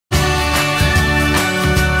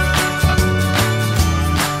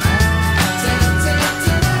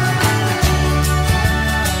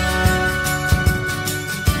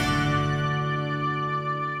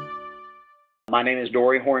My name is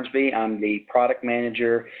Dory Hornsby. I'm the product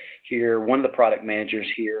manager here, one of the product managers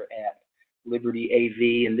here at Liberty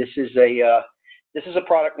AV, and this is a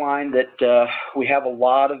product line that we have a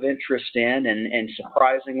lot of interest in, and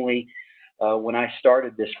surprisingly, when I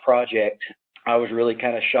started this project, I was really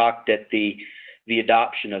kind of shocked at the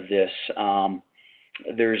adoption of this.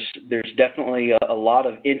 There's definitely a lot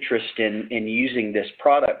of interest in using this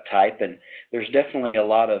product type, and there's definitely a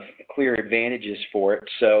lot of clear advantages for it.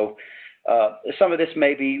 So some of this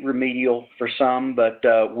may be remedial for some, but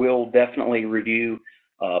we'll definitely review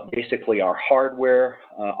basically our hardware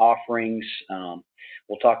offerings.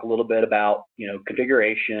 We'll talk a little bit about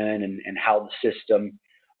configuration and how the system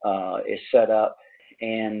is set up,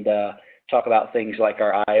 and talk about things like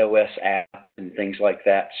our iOS app and things like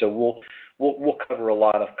that. So we'll cover a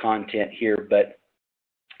lot of content here, but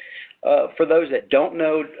for those that don't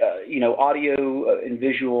know, audio and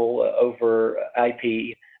visual over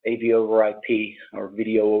IP, AV over IP, or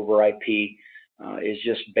video over IP is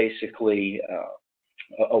just basically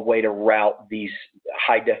a way to route these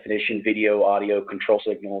high definition video audio control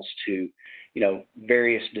signals to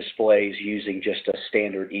various displays using just a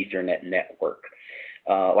standard Ethernet network.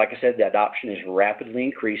 Like I said, the adoption is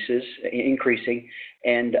rapidly increasing,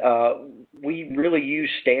 and we really use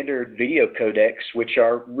standard video codecs, which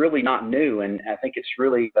are really not new. And I think it's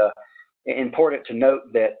really important to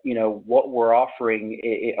note that what we're offering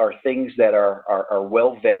are things that are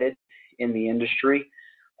well vetted in the industry,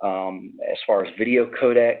 as far as video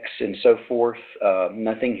codecs and so forth.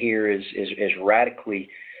 Nothing here is radically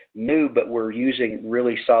new, but we're using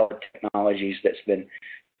really solid technologies that's been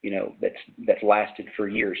that's lasted for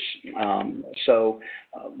years. So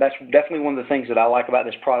that's definitely one of the things that I like about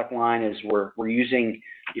this product line is we're using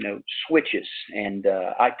switches and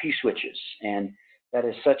IP switches, and that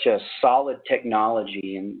is such a solid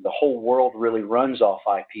technology, and the whole world really runs off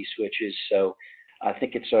IP switches. So I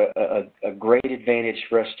think it's a great advantage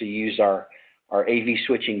for us to use our AV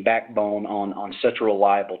switching backbone on such a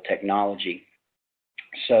reliable technology.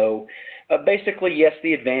 So basically, yes,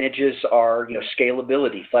 the advantages are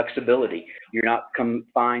scalability, flexibility. You're not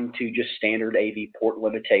confined to just standard AV port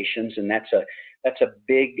limitations, and that's a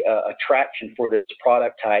big attraction for this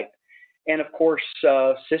product type. And of course,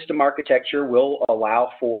 system architecture will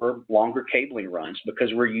allow for longer cabling runs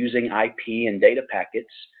because we're using IP and data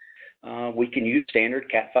packets. We can use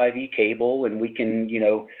standard Cat5e cable, and we can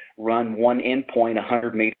run one endpoint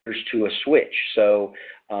 100 meters to a switch. So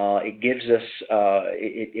it gives us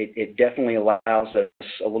it definitely allows us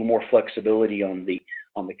a little more flexibility on the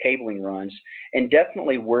cabling runs, and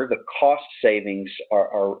definitely where the cost savings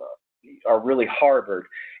are really harbored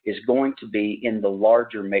is going to be in the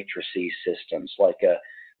larger matrices systems, like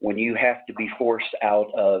when you have to be forced out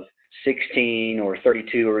of 16 or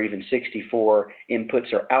 32 or even 64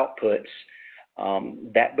 inputs or outputs.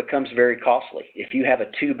 That becomes very costly. If you have a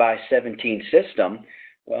 2x17 system,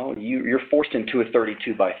 well, you're forced into a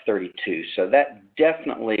 32 by 32. So that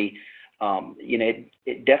definitely,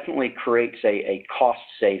 it definitely creates a cost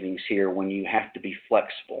savings here when you have to be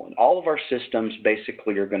flexible. And all of our systems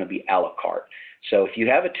basically are going to be a la carte. So if you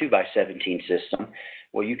have a 2x17 system,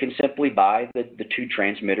 well, you can simply buy the 2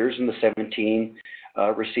 transmitters and the 17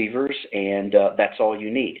 receivers, and that's all you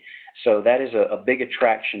need. So that is a big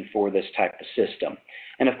attraction for this type of system.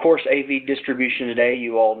 And of course, AV distribution today,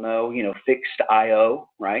 you all know, fixed I/O,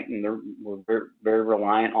 right? And we're very, very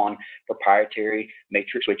reliant on proprietary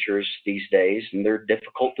matrix switchers these days, and they're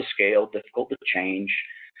difficult to scale, difficult to change.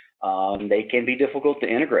 They can be difficult to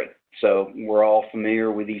integrate. So we're all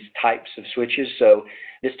familiar with these types of switches. So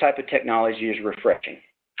this type of technology is refreshing.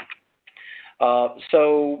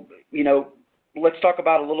 Let's talk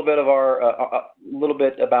about a little bit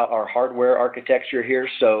about our hardware architecture here.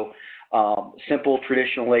 So simple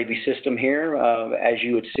traditional AV system here, as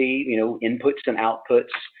you would see, inputs and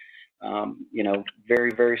outputs,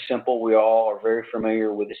 very, very simple. We all are very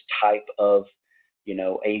familiar with this type of,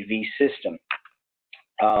 AV system.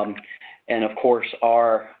 And of course,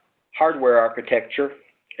 our hardware architecture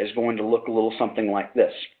is going to look a little something like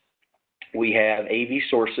this. We have AV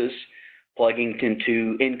sources plugging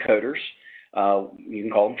into encoders. You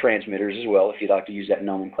can call them transmitters as well if you'd like to use that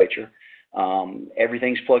nomenclature.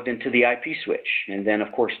 Everything's plugged into the IP switch, and then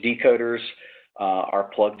of course decoders are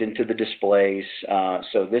plugged into the displays.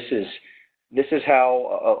 So this is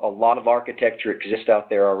how a lot of architecture exists out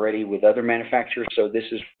there already with other manufacturers. So this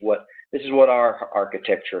is what our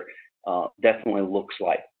architecture definitely looks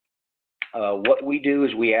like. What we do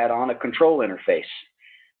is we add on a control interface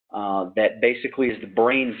that basically is the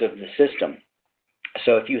brains of the system.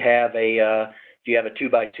 So if you have a if you have a 2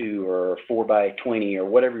 by 2 or 4 by 20 or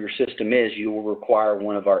whatever your system is, you will require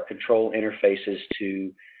one of our control interfaces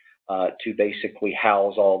to basically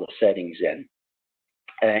house all the settings in.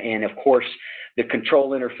 And of course, the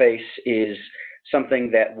control interface is something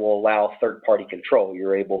that will allow third-party control.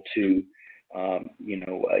 You're able to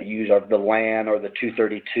use the LAN or the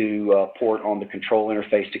 232 port on the control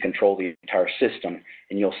interface to control the entire system,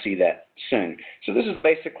 and you'll see that soon. So this is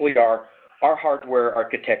basically our hardware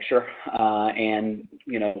architecture and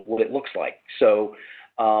what it looks like. So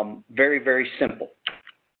very, very simple.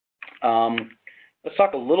 Let's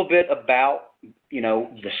talk a little bit about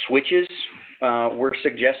the switches we're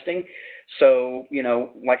suggesting. So,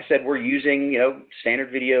 like I said, we're using,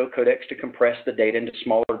 standard video codecs to compress the data into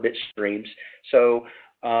smaller bit streams. So,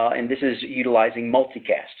 and this is utilizing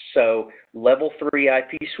multicast. So, level 3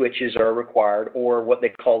 IP switches are required, or what they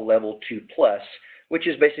call level 2+, which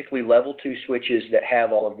is basically level 2 switches that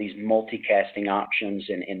have all of these multicasting options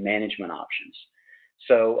and management options.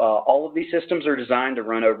 So, all of these systems are designed to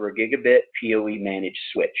run over a gigabit PoE managed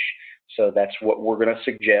switch. So, that's what we're going to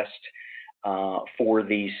suggest for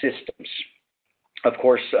these systems. Of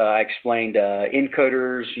course, I explained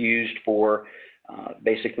encoders used for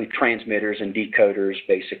basically transmitters, and decoders,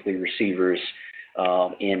 basically receivers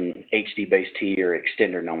in HD-based-T or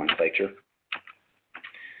extender nomenclature.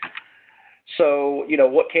 So,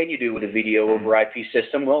 what can you do with a video over IP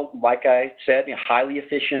system? Well, like I said, highly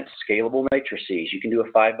efficient, scalable matrices. You can do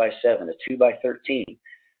a 5 by 7, a 2 by 13,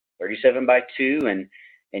 37 by 2,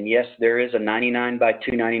 and yes, there is a 99 by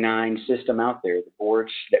 299 system out there. The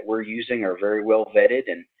boards that we're using are very well vetted,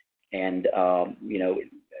 and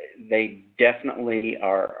they definitely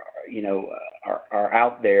are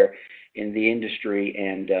out there in the industry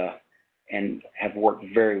and have worked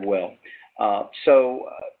very well.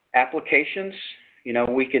 Applications,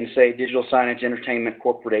 we can say digital signage, entertainment,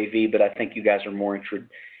 corporate AV, but I think you guys are more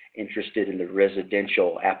interested in the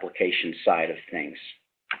residential application side of things.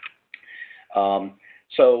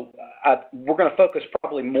 We're going to focus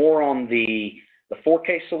probably more on the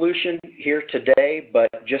 4K solution here today, but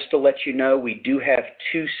just to let you know, we do have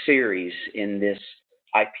 2 series in this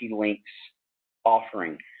IP Links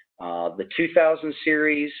offering, the 2000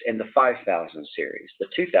 series and the 5000 series. The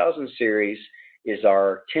 2000 series is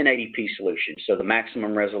our 1080p solution, so the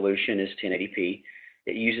maximum resolution is 1080p.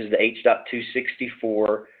 It uses the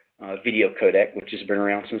H.264 video codec, which has been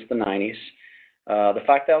around since the 90s. The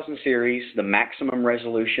 5000 series, the maximum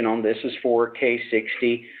resolution on this is 4K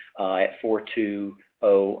 60 at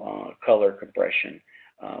 420 color compression.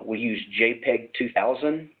 We use JPEG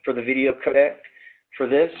 2000 for the video codec for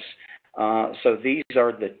this. So these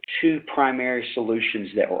are the 2 primary solutions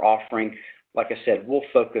that we're offering. Like I said, we'll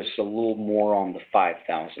focus a little more on the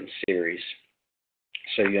 5000 series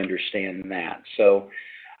so you understand that. So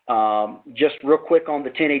just real quick on the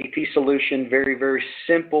 1080p solution, very, very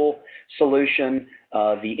simple solution.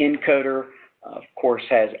 The encoder, of course,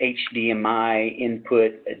 has HDMI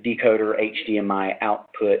input, a decoder, HDMI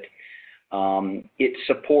output. It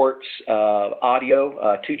supports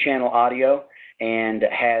audio, 2-channel audio, and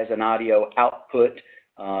has an audio output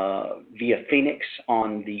via Phoenix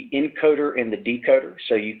on the encoder and the decoder,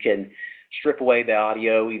 so you can strip away the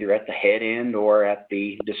audio either at the head end or at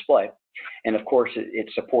the display. And of course, it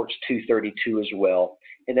supports 232 as well.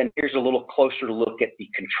 And then here's a little closer look at the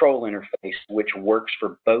control interface, which works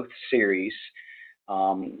for both series.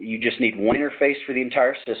 You just need one interface for the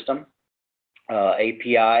entire system.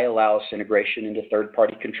 API allows integration into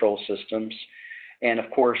third-party control systems. And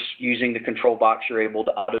of course, using the control box, you're able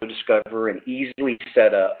to auto-discover and easily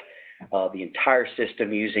set up the entire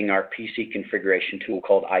system using our PC configuration tool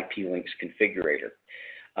called IP Links Configurator.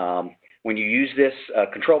 When you use this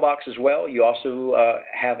control box as well, you also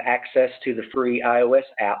have access to the free iOS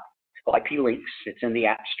app called IP Links. It's in the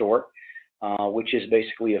App Store, which is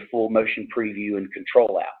basically a full motion preview and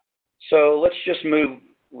control app. So let's just move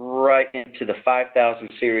right into the 5000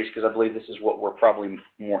 series because I believe this is what we're probably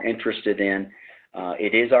more interested in.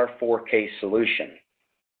 It is our 4K solution.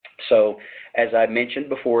 So as I mentioned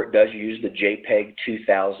before, it does use the JPEG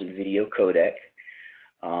 2000 video codec.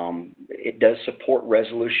 It does support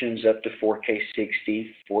resolutions up to 4K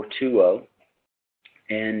 60, 420,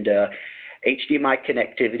 and HDMI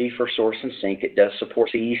connectivity for source and sync. It does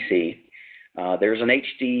support CEC. There's an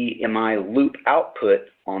HDMI loop output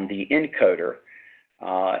on the encoder,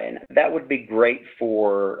 and that would be great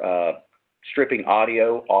for stripping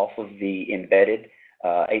audio off of the embedded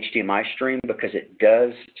HDMI stream because it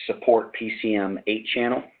does support PCM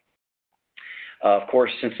 8-channel. Of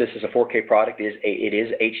course, since this is a 4K product, it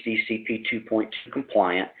is HDCP 2.2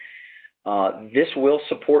 compliant. This will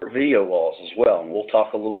support video walls as well, and we'll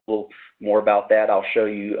talk a little more about that. I'll show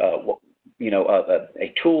you,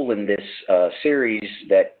 a tool in this series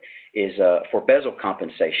that is for bezel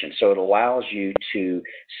compensation. So it allows you to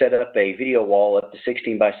set up a video wall up to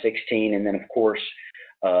 16 by 16, and then of course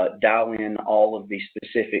dial in all of the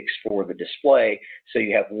specifics for the display, so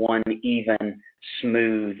you have one even,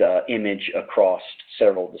 smooth image across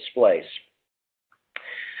several displays.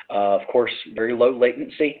 Of course, very low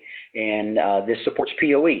latency, and this supports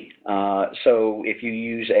PoE. So if you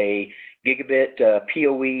use a gigabit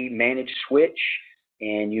PoE managed switch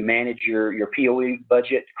and you manage your PoE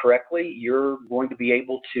budget correctly, you're going to be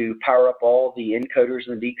able to power up all the encoders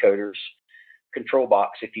and decoders control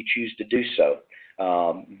box if you choose to do so.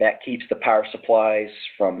 That keeps the power supplies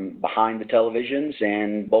from behind the televisions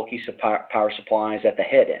and bulky power supplies at the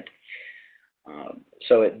head end.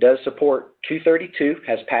 So it does support 232,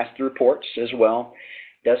 has pass-through ports as well.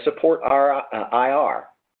 Does support our IR.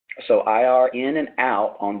 So IR in and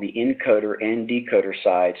out on the encoder and decoder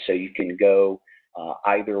side, so you can go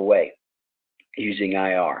either way using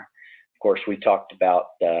IR. Of course, we talked about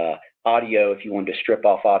audio, if you wanted to strip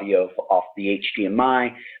off audio off the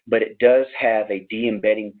HDMI, but it does have a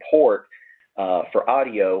de-embedding port for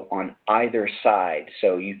audio on either side.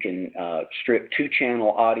 So you can strip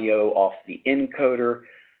two-channel audio off the encoder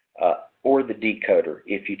or the decoder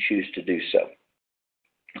if you choose to do so.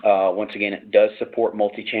 Once again, it does support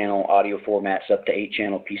multi-channel audio formats up to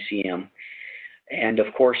 8-channel PCM. And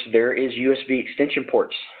of course, there is USB extension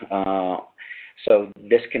ports. So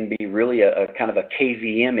this can be really a kind of a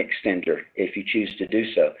KVM extender if you choose to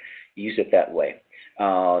do so. Use it that way.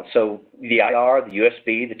 So the IR, the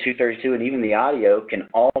USB, the 232, and even the audio can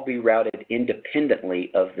all be routed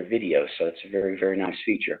independently of the video. So it's a very, very nice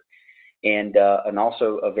feature. And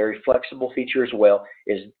also a very flexible feature as well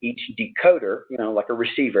is each decoder, like a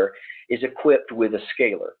receiver, is equipped with a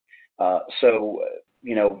scaler.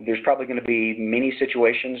 There's probably going to be many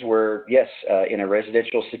situations where, yes, in a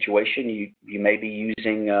residential situation, you may be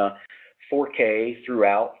using 4K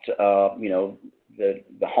throughout,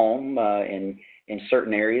 the home in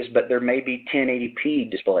certain areas, but there may be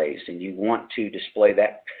 1080p displays, and you want to display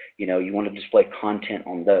that, you want to display content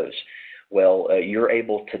on those. Well, you're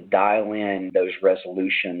able to dial in those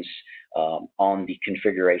resolutions on the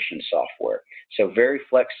configuration software. So very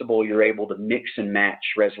flexible, you're able to mix and match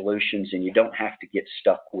resolutions, and you don't have to get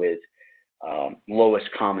stuck with lowest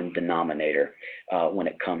common denominator when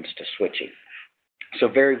it comes to switching. So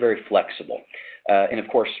very, very flexible. And of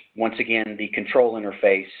course, once again, the control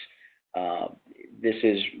interface, this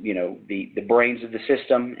is, the brains of the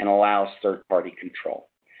system and allows third-party control.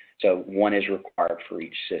 So one is required for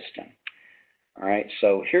each system. All right,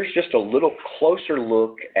 so here's just a little closer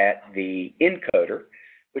look at the encoder,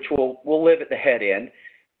 which will live at the head end.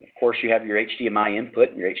 Of course, you have your HDMI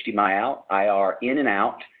input and your HDMI out, IR in and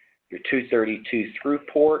out, your 232 through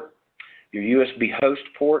port, your USB host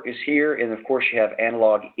port is here, and of course you have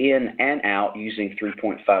analog in and out using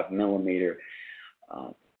 3.5 millimeter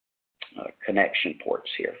connection ports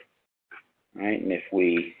here. All right, and if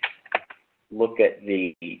we look at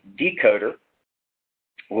the decoder,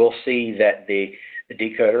 we'll see that the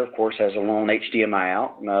decoder, of course, has a lone HDMI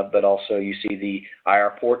out, but also you see the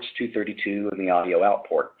IR ports, 232, and the audio out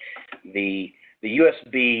port. The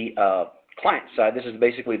USB client side, this is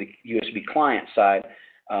basically the USB client side,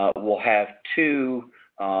 will have two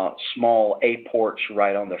small A ports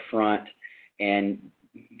right on the front. And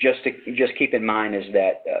just keep in mind is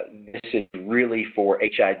that this is really for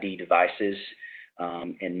HID devices.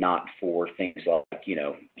 And not for things like,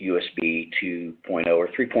 USB 2.0 or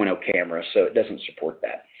 3.0 cameras, so it doesn't support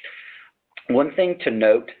that. One thing to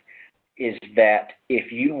note is that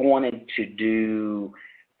if you wanted to do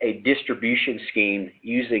a distribution scheme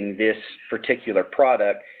using this particular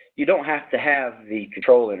product, you don't have to have the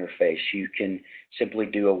control interface. You can simply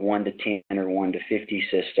do a 1 to 10 or 1 to 50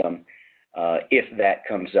 system if that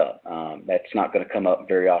comes up. That's not going to come up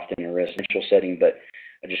very often in a residential setting, but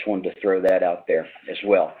I just wanted to throw that out there as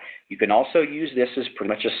well. You can also use this as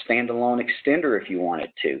pretty much a standalone extender if you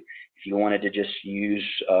wanted to. If you wanted to just use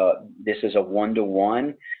this as a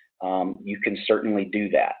one-to-one, you can certainly do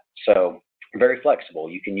that. So very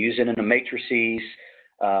flexible. You can use it in a matrices,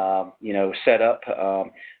 setup,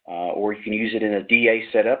 or you can use it in a DA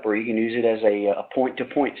setup, or you can use it as a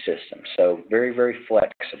point-to-point system. So very, very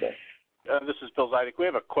flexible. This is Bill Zidek. We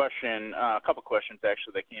have a question, a couple questions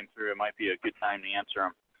actually that came through. It might be a good time to answer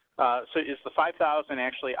them. So is the 5000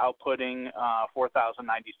 actually outputting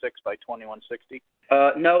 4096 by 2160?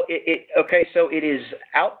 No, okay. So it is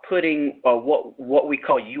outputting what we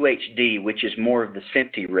call UHD, which is more of the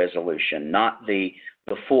SMPTE resolution, not the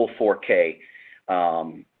full 4K.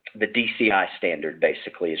 The DCI standard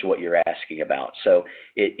basically is what you're asking about. So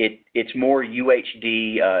it's more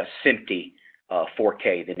UHD SMPTE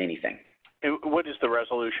 4K than anything. And what is the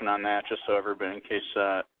resolution on that, just so everybody, in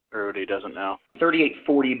case everybody doesn't know?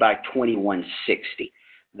 3840 by 2160.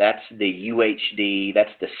 That's the UHD. That's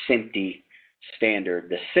the SMPTE standard.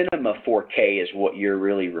 The Cinema 4K is what you're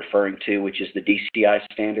really referring to, which is the DCI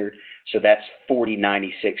standard. So that's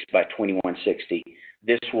 4096 by 2160.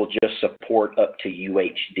 This will just support up to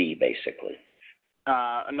UHD, basically.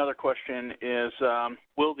 Another question is,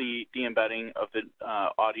 will the embedding of the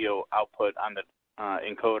audio output on the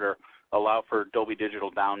encoder allow for Dolby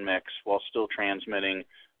Digital downmix while still transmitting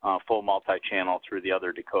full multi-channel through the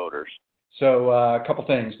other decoders? So a couple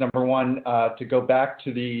things. Number one, to go back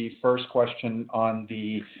to the first question on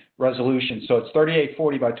the resolution. So it's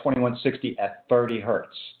 3840 by 2160 at 30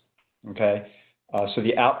 hertz. Okay. So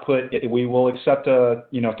the output, we will accept a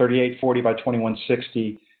 3840 by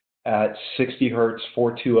 2160 at 60 hertz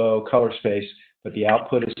 420 color space, but the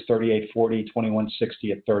output is 3840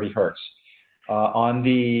 2160 at 30 hertz. On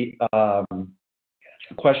the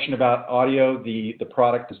question about audio, the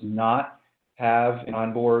product does not have an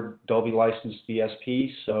onboard Dolby licensed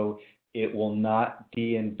DSP, so it will not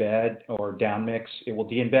de-embed or downmix. It will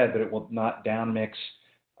de-embed, but it will not downmix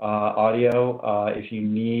audio. If you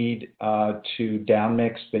need to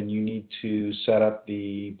downmix, then you need to set up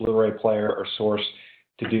the Blu-ray player or source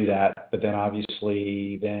to do that. But then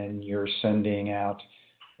obviously, then you're sending out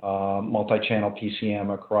multi-channel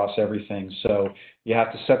PCM across everything. So you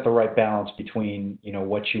have to set the right balance between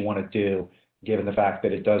what you want to do, given the fact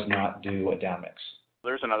that it does not do a downmix.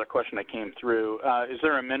 There's another question that came through. Is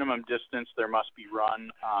there a minimum distance there must be run?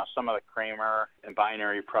 Some of the Kramer and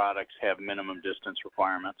binary products have minimum distance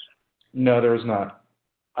requirements. No, there is not.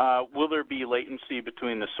 Will there be latency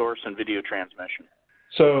between the source and video transmission?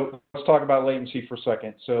 So let's talk about latency for a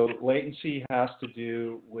second. So latency has to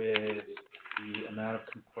do with the amount of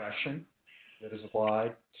compression that is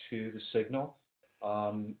applied to the signal.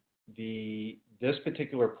 This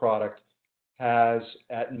particular product has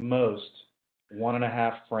at most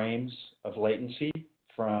 1.5 frames of latency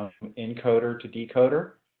from encoder to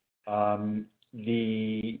decoder.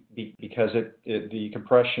 Because the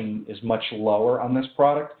compression is much lower on this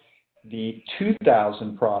product. The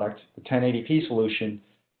 2000 product, the 1080p solution,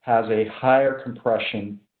 has a higher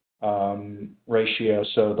compression ratio.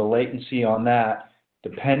 So the latency on that,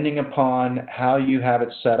 depending upon how you have it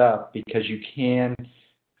set up, because you can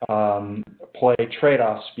play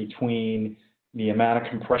trade-offs between the amount of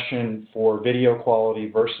compression for video quality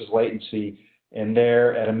versus latency. And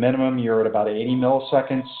there, at a minimum, you're at about 80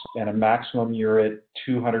 milliseconds, and a maximum, you're at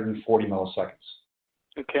 240 milliseconds.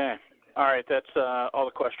 Okay. All right. That's all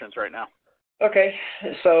the questions right now. Okay.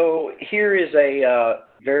 So here is a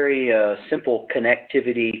very simple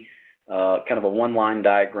connectivity, kind of a one-line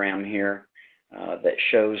diagram here that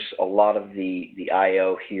shows a lot of the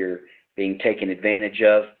I/O here being taken advantage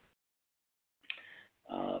of.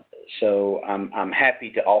 So I'm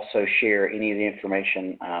happy to also share any of the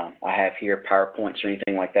information I have here, PowerPoints or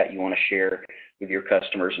anything like that you want to share with your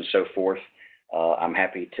customers and so forth. I'm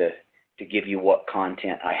happy to give you what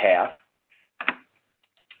content I have.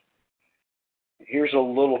 Here's a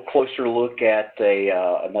little closer look at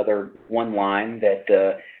another one line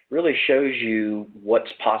that really shows you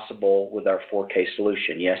what's possible with our 4K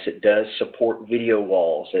solution. Yes, it does support video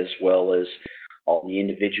walls as well as all the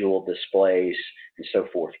individual displays and so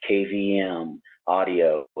forth, KVM,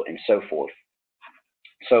 audio, and so forth.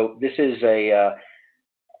 So this is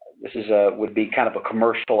would be kind of a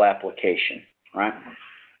commercial application, right?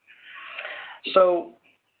 So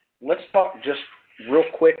let's talk just real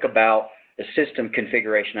quick about the system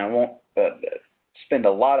configuration. I won't spend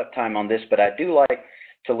a lot of time on this, but I do like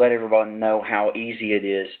to let everyone know how easy it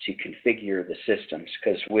is to configure the systems,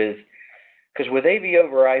 because with AV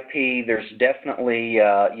over IP, there's definitely,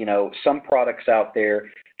 some products out there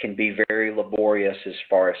can be very laborious as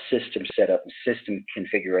far as system setup and system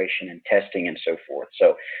configuration and testing and so forth.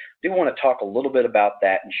 So I do want to talk a little bit about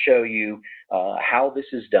that and show you how this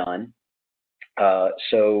is done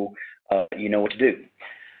so you know what to do.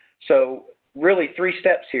 So really 3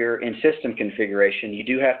 steps here in system configuration. You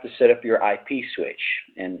do have to set up your IP switch.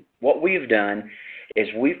 And what we've done is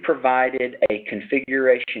we've provided a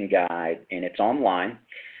configuration guide, and it's online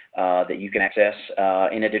that you can access,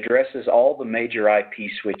 and it addresses all the major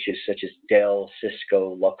IP switches such as Dell,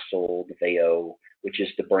 Cisco, Luxol, Veo, which is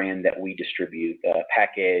the brand that we distribute,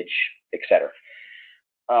 Package, etc.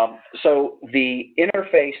 So the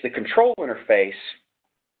interface, the control interface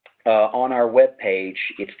on our web page,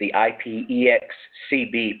 it's the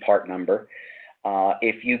IPEXCB part number.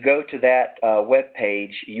 If you go to that web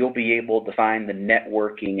page, you'll be able to find the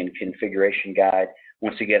networking and configuration guide.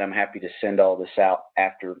 Once again, I'm happy to send all this out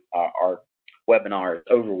after our webinar is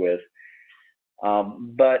over with.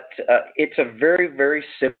 But it's a very, very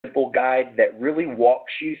simple guide that really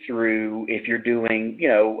walks you through if you're doing,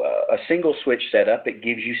 a single switch setup, it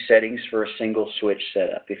gives you settings for a single switch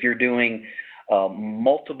setup. If you're doing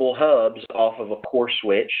multiple hubs off of a core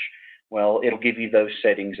switch, well, it'll give you those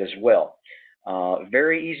settings as well.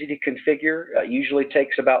 Very easy to configure. Usually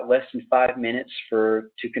takes about less than 5 minutes to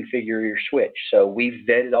configure your switch. So we've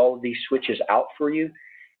vetted all of these switches out for you.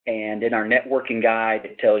 And in our networking guide,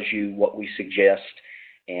 it tells you what we suggest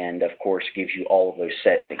and, of course, gives you all of those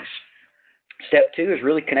settings. Step 2 is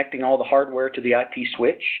really connecting all the hardware to the IP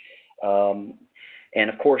switch. And,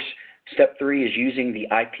 of course, step 3 is using the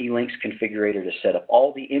IP links configurator to set up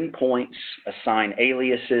all the endpoints, assign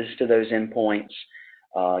aliases to those endpoints.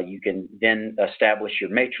 You can then establish your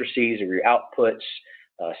matrices or your outputs,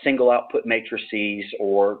 single output matrices,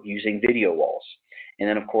 or using video walls. And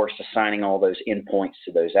then, of course, assigning all those endpoints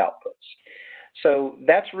to those outputs. So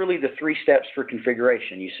that's really the 3 steps for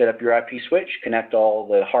configuration. You set up your IP switch, connect all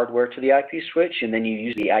the hardware to the IP switch, and then you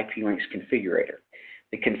use the IP links configurator.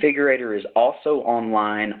 The configurator is also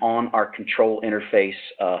online on our control interface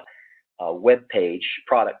web page,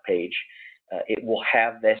 product page. It will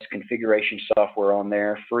have this configuration software on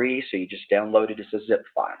there free, so you just download it as a zip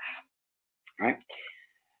file. All right.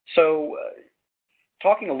 So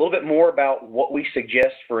talking a little bit more about what we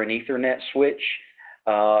suggest for an Ethernet switch,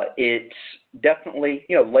 it's definitely,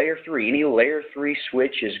 layer 3. Any layer 3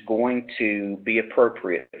 switch is going to be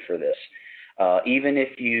appropriate for this. Even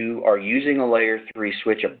if you are using a layer 3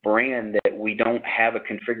 switch, a brand that we don't have a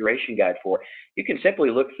configuration guide for, you can simply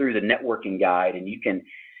look through the networking guide and you can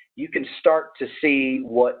start to see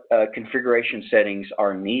what configuration settings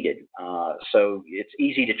are needed. So it's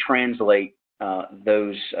easy to translate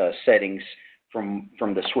those settings from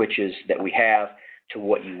the switches that we have to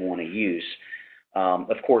what you want to use.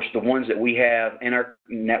 Of course, the ones that we have in our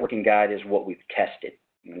networking guide is what we've tested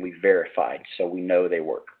and we've verified, so we know they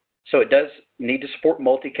work. So it does need to support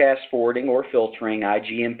multicast forwarding or filtering,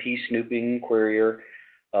 IGMP snooping, querier,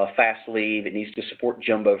 fast leave. It needs to support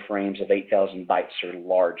jumbo frames of 8,000 bytes or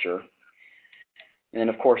larger. And then,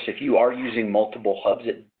 of course, if you are using multiple hubs,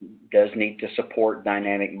 it does need to support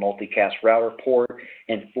dynamic multicast router port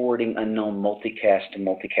and forwarding unknown multicast to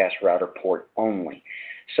multicast router port only.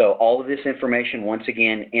 So all of this information, once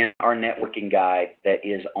again, in our networking guide that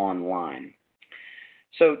is online.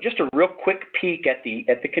 So just a real quick peek at the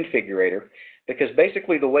configurator, because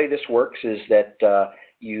basically the way this works is that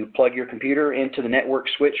you plug your computer into the network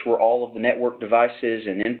switch where all of the network devices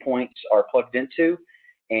and endpoints are plugged into,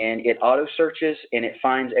 and it auto searches and it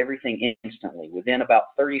finds everything instantly. Within about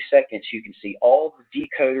 30 seconds, you can see all the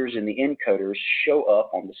decoders and the encoders show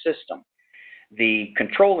up on the system. The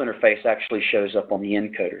control interface actually shows up on the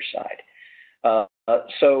encoder side.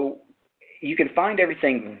 So you can find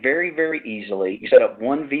everything very, very easily. You set up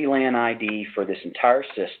one VLAN ID for this entire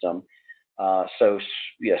system. So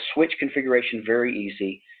yeah, switch configuration, very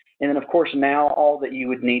easy. And then, of course, now all that you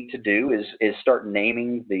would need to do is start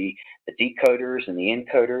naming the decoders and the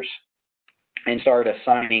encoders and start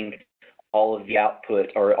assigning all of the output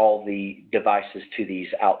or all the devices to these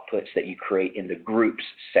outputs that you create in the groups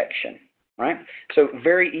section, right? So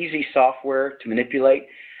very easy software to manipulate.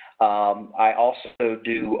 I also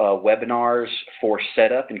do webinars for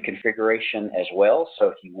setup and configuration as well. So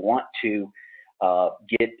if you want to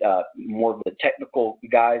get more of the technical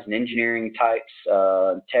guys and engineering types,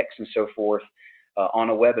 techs and so forth on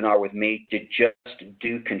a webinar with me to just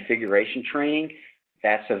do configuration training,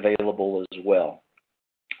 that's available as well.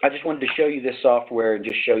 I just wanted to show you this software and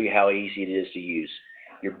just show you how easy it is to use.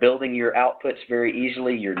 You're building your outputs very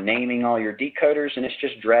easily, you're naming all your decoders, and it's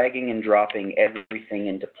just dragging and dropping everything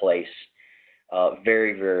into place.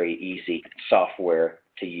 Very, very easy software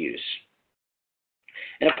to use.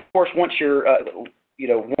 And of course, once you're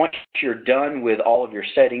done with all of your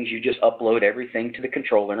settings, you just upload everything to the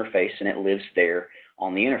control interface, and it lives there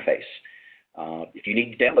on the interface. If you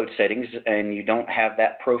need to download settings and you don't have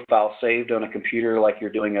that profile saved on a computer like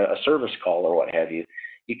you're doing a service call or what have you,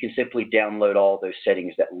 you can simply download all those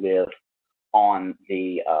settings that live on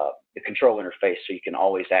the control interface, so you can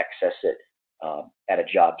always access it at a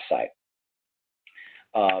job site.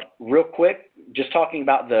 Real quick, just talking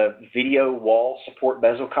about the video wall support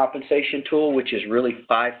bezel compensation tool, which is really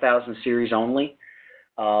 5000 series only.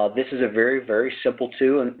 This is a very, very simple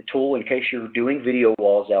tool in case you're doing video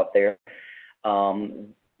walls out there.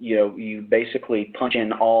 You basically punch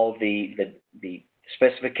in all the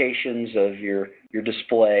specifications of your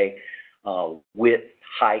display, width,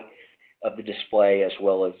 height of the display, as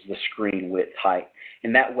well as the screen width, height.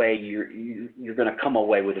 And that way you're going to come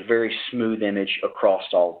away with a very smooth image across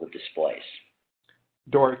all the displays.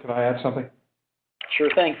 Dory, can I add something? Sure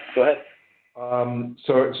thing. Go ahead.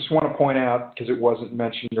 So I just want to point out, because it wasn't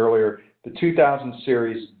mentioned earlier, the 2000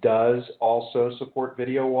 series does also support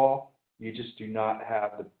video wall. You just do not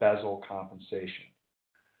have the bezel compensation.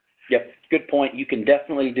 Yep, good point. You can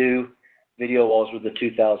definitely do video walls with the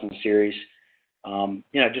 2000 series.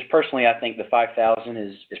 Just personally, I think the 5000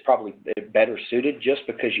 is probably better suited just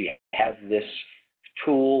because you have this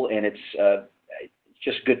tool, and it's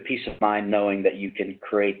just good peace of mind knowing that you can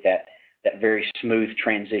create that very smooth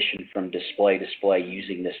transition from display to display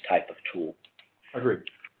using this type of tool. Agreed.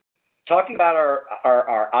 Talking about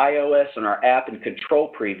our iOS and our app and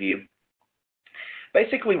control preview,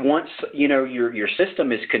 basically once your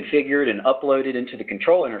system is configured and uploaded into the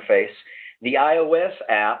control interface, the iOS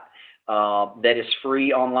app that is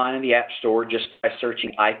free online in the App Store just by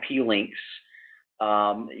searching IP links,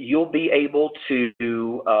 you'll be able to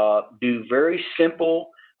do very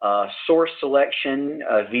simple source selection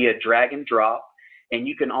via drag and drop, and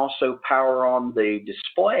you can also power on the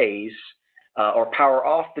displays or power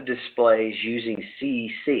off the displays using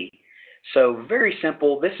CEC. So very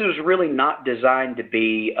simple. This is really not designed to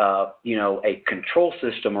be a control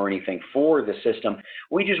system or anything for the system.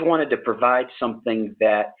 We just wanted to provide something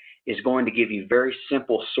that is going to give you very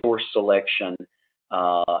simple source selection,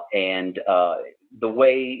 and the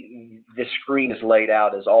way this screen is laid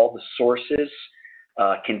out is all the sources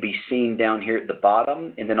can be seen down here at the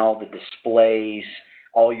bottom, and then all the displays,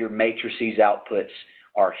 all your matrices outputs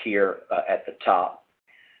are here at the top.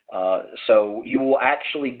 So you will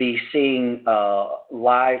actually be seeing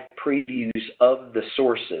live previews of the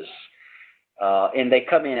sources, and they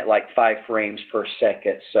come in at like 5 frames per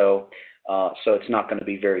second, so it's not going to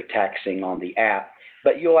be very taxing on the app,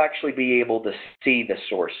 but you'll actually be able to see the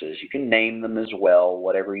sources. You can name them as well,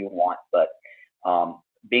 whatever you want, but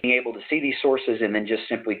being able to see these sources and then just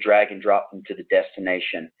simply drag and drop them to the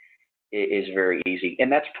destination is very easy,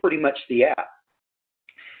 and that's pretty much the app.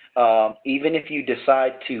 Even if you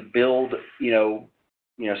decide to build,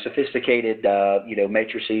 sophisticated,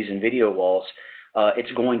 matrices and video walls,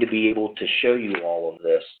 it's going to be able to show you all of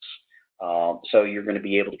this. So you're going to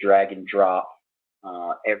be able to drag and drop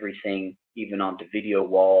everything, even onto video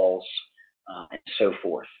walls and so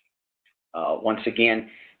forth. Once again,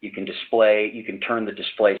 you can turn the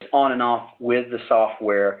displays on and off with the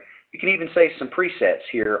software. You can even save some presets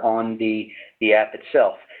here on the app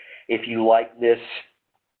itself. If you like this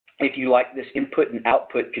input and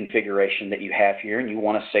output configuration that you have here and you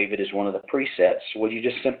want to save it as one of the presets, well, you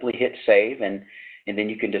just simply hit save, and then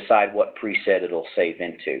you can decide what preset it'll save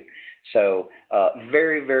into. So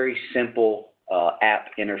very, very simple app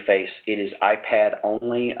interface. It is iPad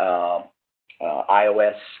only,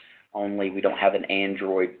 iOS only. We don't have an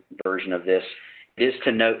Android version of this. It is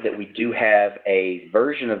to note that we do have a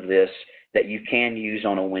version of this that you can use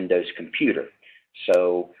on a Windows computer.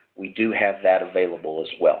 So we do have that available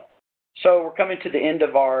as well. So we're coming to the end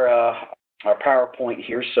of our PowerPoint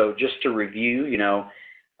here. So just to review,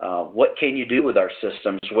 what can you do with our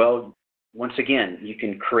systems? Well, once again, you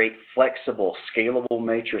can create flexible, scalable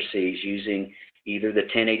matrices using either the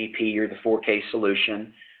 1080p or the 4K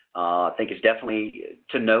solution. I think it's definitely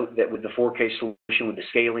to note that with the 4K solution, with the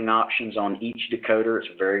scaling options on each decoder, it's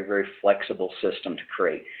a very, very flexible system to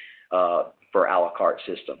create for a la carte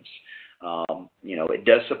systems. It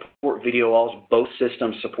does support video walls. Both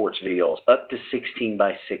systems supports video walls up to 16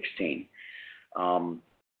 by 16.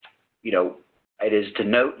 It is to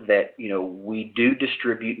note that, we do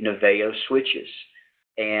distribute Naveo switches,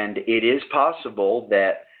 and it is possible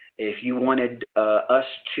that if you wanted us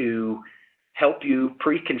to help you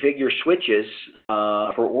pre-configure switches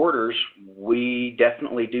for orders, we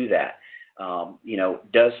definitely do that.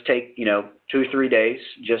 It does take, 2 or 3 days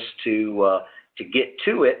just to get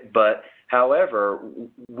to it, but however,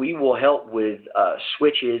 we will help with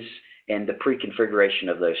switches and the pre-configuration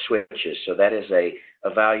of those switches. So that is a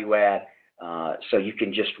value add. So you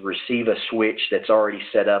can just receive a switch that's already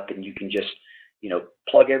set up, and you can just,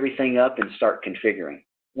 plug everything up and start configuring.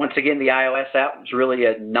 Once again, the iOS app is really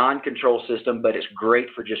a non-control system, but it's great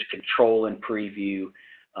for just control and preview,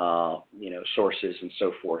 sources and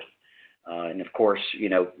so forth. And of course,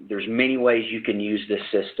 there's many ways you can use this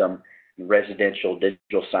system: residential,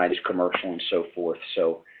 digital signage, commercial, and so forth.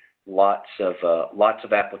 So lots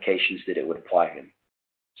of applications that it would apply in.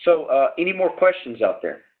 So any more questions out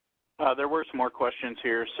there? There were some more questions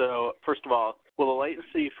here. So first of all, will the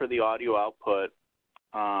latency for the audio output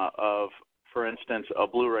of, for instance, a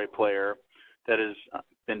Blu-ray player that has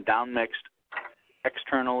been downmixed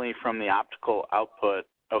externally from the optical output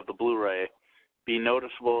of the Blu-ray be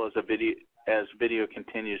noticeable as video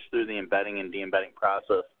continues through the embedding and de-embedding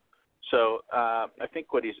process? So I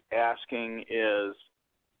think what he's asking is,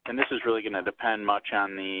 and this is really going to depend much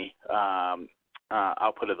on the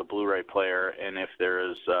output of the Blu-ray player and if there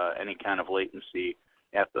is any kind of latency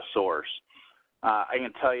at the source. I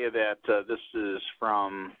can tell you that this is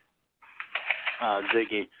from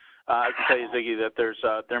Ziggy. I can tell you, Ziggy,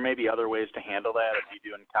 that there may be other ways to handle that if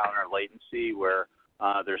you do encounter latency where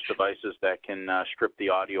there's devices that can strip the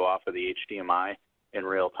audio off of the HDMI in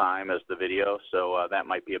real time as the video. So that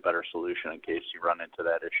might be a better solution in case you run into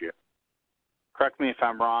that issue. Correct me if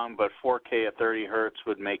I'm wrong, but 4K at 30 hertz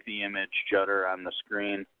would make the image judder on the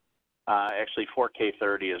screen. Actually, 4K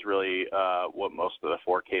 30 is really what most of the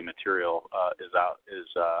 4K material is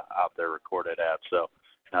out there recorded at. So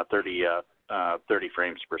 30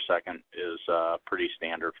 frames per second is pretty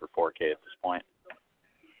standard for 4K at this point.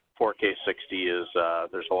 4K 60 is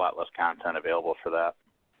there's a lot less content available for that.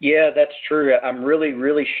 Yeah, that's true. I'm really,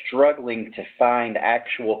 really struggling to find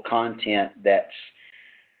actual content that's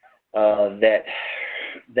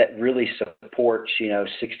that really supports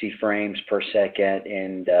 60 frames per second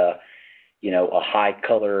and a high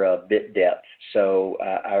color bit depth. So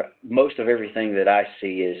most of everything that I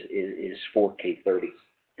see is 4K 30.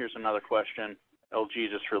 Here's another question. LG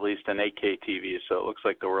just released an 8K TV, so it looks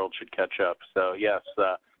like the world should catch up. So yes,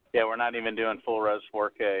 we're not even doing full res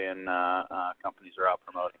 4K, and companies are out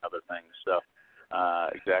promoting other things. So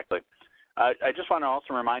exactly. I just want to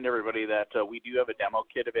also remind everybody that we do have a demo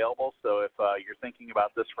kit available. So if you're thinking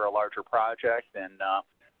about this for a larger project and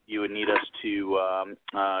you would need us to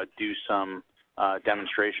do some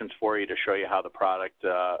demonstrations for you to show you how the product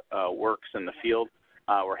works in the field,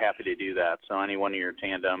 we're happy to do that. So any one of your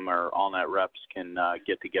tandem or AllNet reps can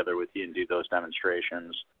get together with you and do those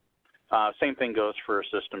demonstrations. Same thing goes for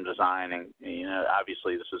system design. And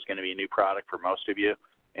obviously this is going to be a new product for most of you,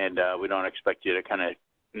 and we don't expect you to kind of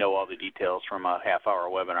know all the details from a half-hour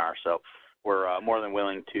webinar. So we're more than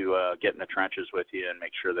willing to get in the trenches with you and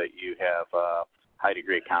make sure that you have a high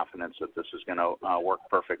degree of confidence that this is going to work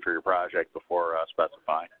perfect for your project before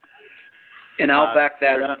specifying. And I'll back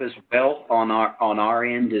that up as well on our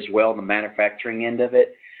end as well, the manufacturing end of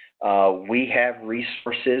it. We have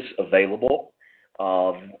resources available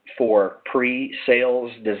for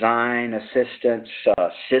pre-sales design assistance,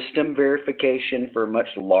 system verification for much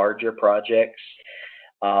larger projects.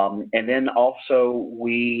 And then also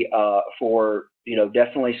we, for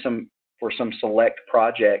definitely for some select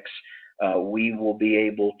projects, we will be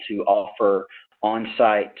able to offer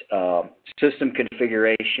on-site system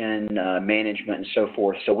configuration, management, and so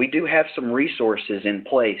forth. So we do have some resources in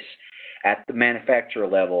place at the manufacturer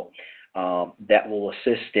level that will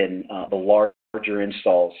assist in the larger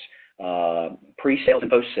installs, pre-sales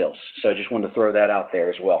and post-sales. So I just wanted to throw that out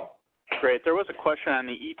there as well. Great. There was a question on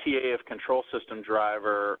the ETA of control system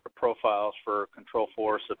driver profiles for Control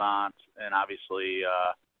 4, Savant, and obviously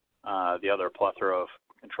the other plethora of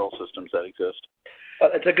control systems that exist.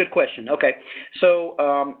 That's a good question. Okay.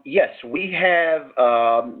 So, yes, we have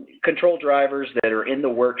control drivers that are in the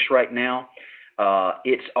works right now.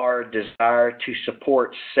 It's our desire to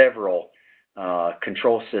support several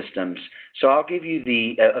control systems. So I'll give you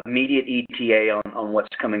the immediate ETA on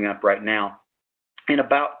what's coming up right now. In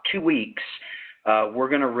about 2 weeks, we're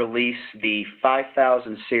going to release the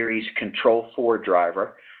 5000 series Control 4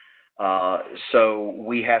 driver. So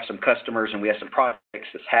we have some customers and we have some projects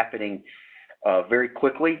that's happening very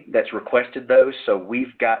quickly that's requested those. So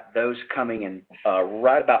we've got those coming in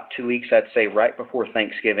right about 2 weeks, I'd say right before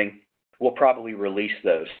Thanksgiving. We'll probably release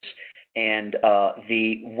those. And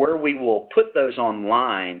where we will put those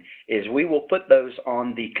online is we will put those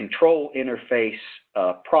on the control interface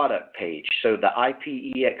product page. So the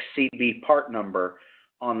IPEXCB part number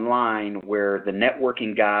online where the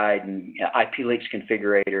networking guide and IP links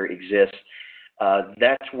configurator exists,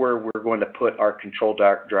 that's where we're going to put our control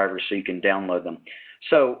drivers so you can download them.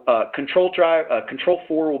 So Control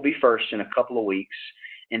 4 will be first in a couple of weeks.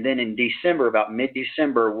 And then in December, about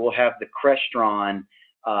mid-December, we'll have the Crestron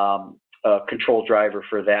control driver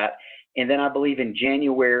for that. And then I believe in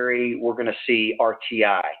January, we're going to see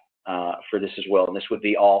RTI for this as well. And this would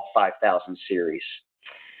be all 5000 series.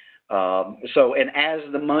 And as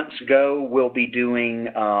the months go, we'll be doing,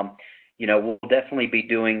 we'll definitely be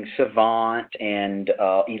doing Savant and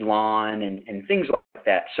Elon and things like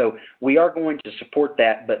that. So we are going to support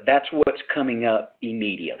that, but that's what's coming up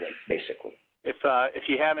immediately, basically. If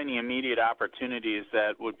you have any immediate opportunities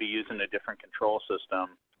that would be using a different control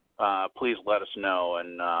system, please let us know,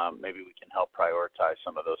 and maybe we can help prioritize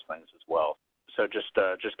some of those things as well. So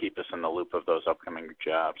just keep us in the loop of those upcoming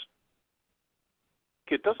jobs.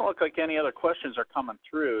 It doesn't look like any other questions are coming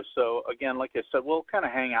through. So again, like I said, we'll kind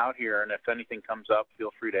of hang out here, and if anything comes up, feel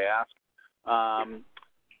free to ask.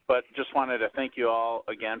 But just wanted to thank you all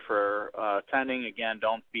again for attending. Again,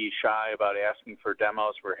 don't be shy about asking for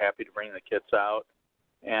demos. We're happy to bring the kits out.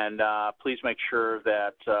 And please make sure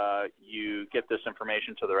that you get this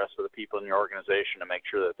information to the rest of the people in your organization to make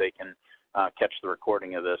sure that they can catch the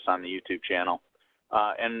recording of this on the YouTube channel.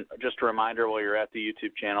 And just a reminder, while you're at the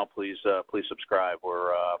YouTube channel, please subscribe.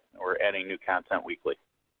 We're adding new content weekly.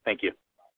 Thank you.